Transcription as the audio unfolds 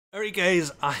Alright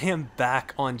guys, I am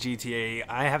back on GTA.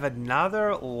 I have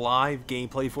another live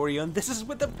gameplay for you, and this is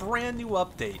with a brand new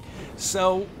update.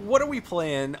 So, what are we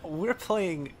playing? We're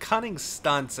playing cunning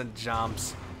stunts and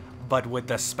jumps, but with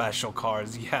the special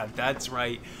cars. Yeah, that's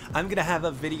right. I'm gonna have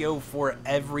a video for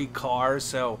every car.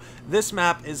 So, this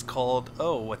map is called,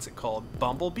 what's it called?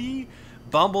 Bumblebee?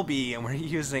 Bumblebee, and we're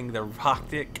using the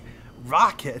rocket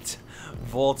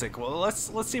Voltic. Well,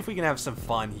 let's see if we can have some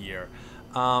fun here.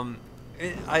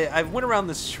 I went around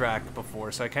this track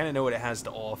before, so I kind of know what it has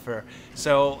to offer.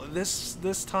 So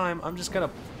this time I'm just gonna.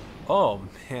 Oh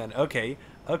man, okay,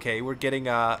 we're getting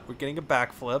a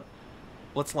backflip.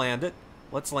 Let's land it.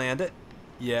 Let's land it.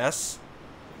 Yes,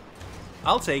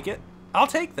 I'll take it. I'll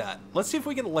take that. Let's see if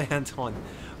we can land on.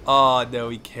 Oh no,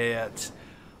 we can't.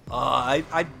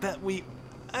 I bet we.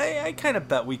 I kind of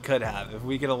bet we could have if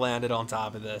we could have landed on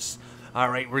top of this. All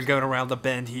right, we're going around the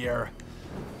bend here.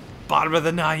 Bottom of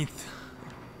the ninth.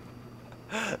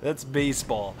 That's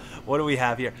baseball. What do we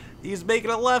have here? He's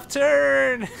making a left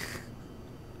turn.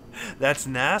 That's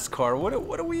NASCAR.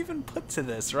 What do we even put to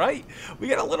this, right? We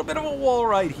got a little bit of a wall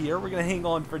right here. We're going to hang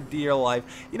on for dear life.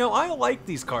 You know, I like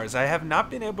these cars. I have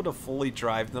not been able to fully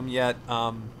drive them yet.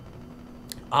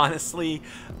 Honestly,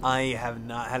 I have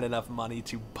not had enough money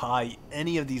to buy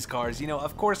any of these cars. You know,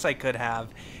 of course I could have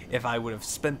if I would have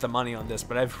spent the money on this,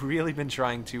 but I've really been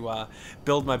trying to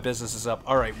build my businesses up.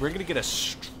 All right, we're going to get a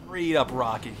straight up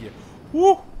rocket here.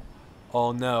 Woo!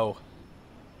 Oh no.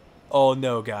 Oh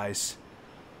no, guys.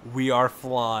 We are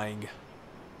flying.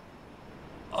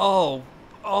 Oh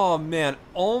man,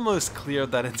 almost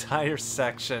cleared that entire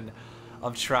section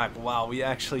of track. Wow, we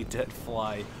actually did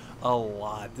fly a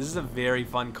lot. This is a very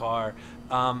fun car.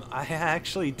 I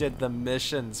actually did the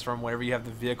missions from wherever you have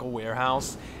the vehicle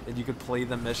warehouse and you could play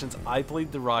the missions. I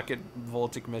played the Rocket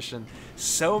Voltic mission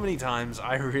so many times.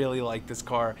 I really like this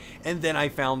car. And then I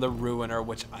found the Ruiner,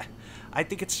 which I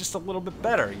think it's just a little bit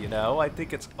better, you know? I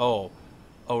think it's... Oh,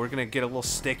 we're gonna get a little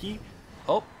sticky.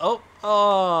 Oh,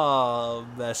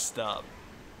 messed up.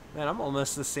 Man, I'm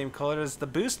almost the same color as the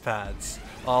boost pads.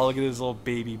 Oh, look at those little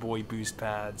baby boy boost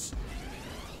pads.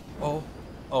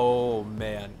 Oh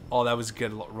man. Oh, that was a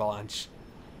good launch.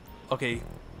 Okay.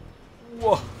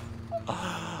 Whoa.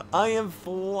 I am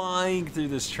flying through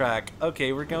this track.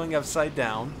 Okay, we're going upside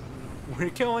down. We're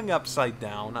going upside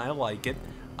down. I like it.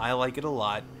 I like it a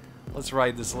lot. Let's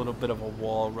ride this little bit of a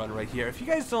wall run right here. If you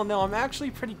guys don't know, I'm actually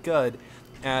pretty good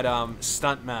at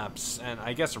stunt maps and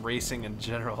I guess racing in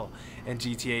general in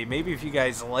GTA. Maybe if you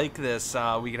guys like this,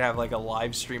 we could have like a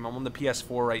live stream. I'm on the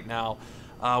PS4 right now.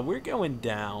 We're going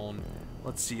down.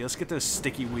 Let's see. Let's get those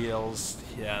sticky wheels.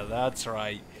 Yeah, that's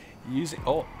right. Using.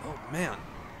 Oh man.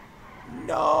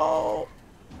 No.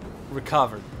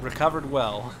 Recovered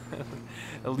well.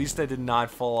 At least I did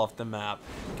not fall off the map.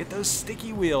 Get those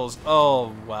sticky wheels.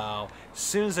 Oh wow. As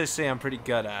soon as I say I'm pretty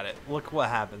good at it, look what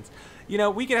happens. You know,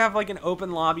 we could have like an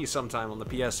open lobby sometime on the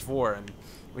PS4 and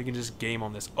we can just game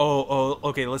on this.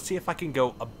 Okay, let's see if I can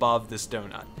go above this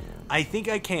donut. I think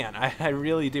I can. I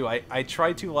really do. I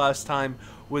tried to last time,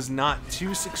 was not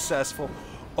too successful.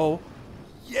 Oh,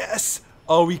 yes!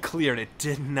 Oh, we cleared it.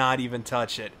 Did not even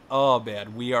touch it. Oh,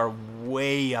 man. We are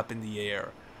way up in the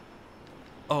air.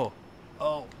 Oh,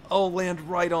 land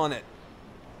right on it.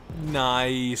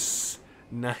 Nice.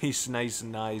 Nice.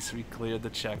 We cleared the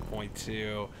checkpoint,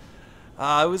 too.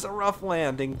 It was a rough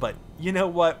landing, but you know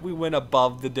what? We went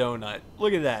above the donut.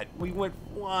 Look at that. We went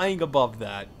flying above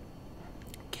that.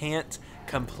 Can't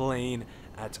complain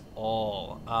at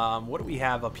all. What do we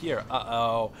have up here?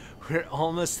 Uh-oh. We're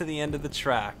almost to the end of the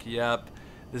track. Yep.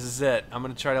 This is it. I'm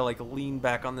going to try to like lean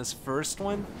back on this first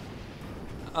one.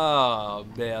 Oh,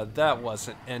 man. That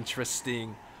wasn't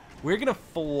interesting. We're going to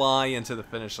fly into the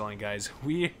finish line, guys.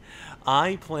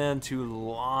 I plan to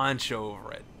launch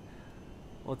over it.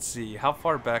 Let's see. How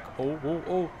far back?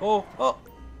 Oh.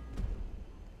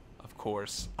 Of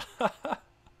course.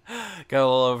 Got a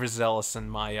little overzealous in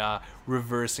my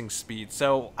reversing speed.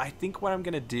 So I think what I'm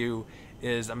going to do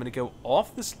is I'm going to go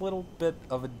off this little bit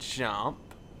of a jump.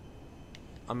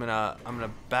 I'm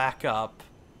gonna back up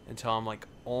until I'm like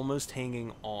almost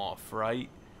hanging off, right?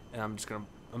 And I'm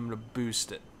gonna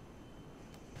boost it.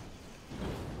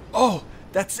 Oh,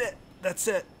 that's it.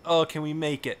 Oh, can we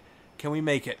make it?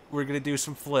 We're gonna do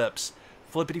some flips.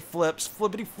 Flippity flips.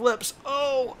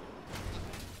 Oh,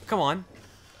 come on.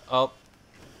 Oh,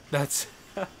 that's.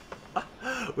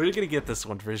 We're gonna get this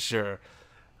one for sure.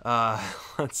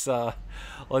 Let's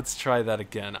try that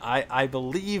again. I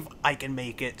believe I can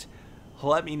make it.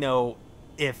 Let me know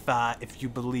if you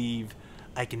believe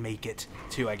I can make it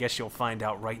too. I guess you'll find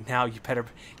out right now. You better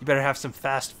have some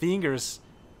fast fingers.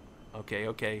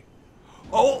 Okay.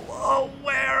 Oh,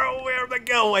 where am I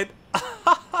going?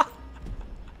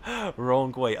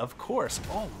 Wrong way, of course.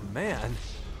 Oh, man.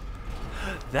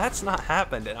 That's not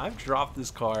happened, and I've dropped this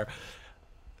car.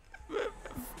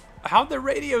 How'd the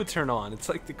radio turn on? It's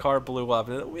like the car blew up.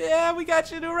 Yeah, we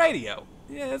got you a new radio.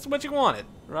 Yeah, that's what you wanted,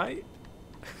 right?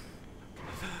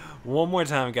 One more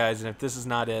time, guys, and if this is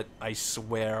not it, I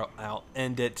swear I'll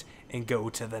end it and go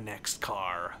to the next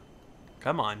car.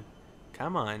 Come on.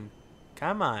 Come on.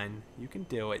 Come on. You can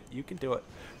do it. You can do it.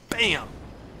 Bam!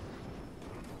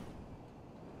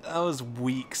 That was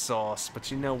weak sauce, but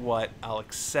you know what? I'll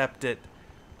accept it.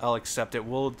 I'll accept it.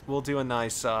 We'll do a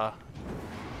nice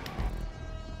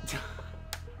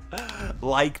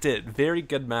liked it. Very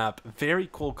good map. Very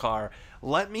cool car.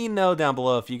 Let me know down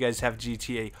below if you guys have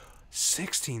GTA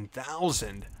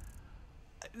 16,000.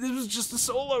 This was just a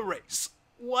solo race.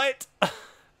 What?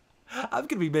 I'm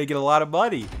gonna be making a lot of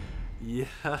money. Yeah.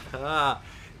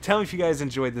 Tell me if you guys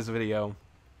enjoyed this video.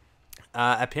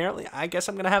 Apparently, I guess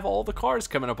I'm going to have all the cars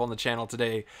coming up on the channel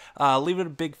today. Leave it a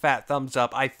big fat thumbs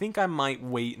up. I think I might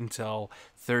wait until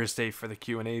Thursday for the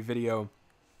Q&A video,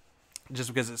 just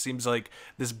because it seems like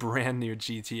this brand new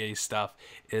GTA stuff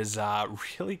is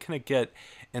really going to get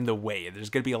in the way. There's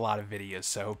going to be a lot of videos,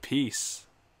 so peace.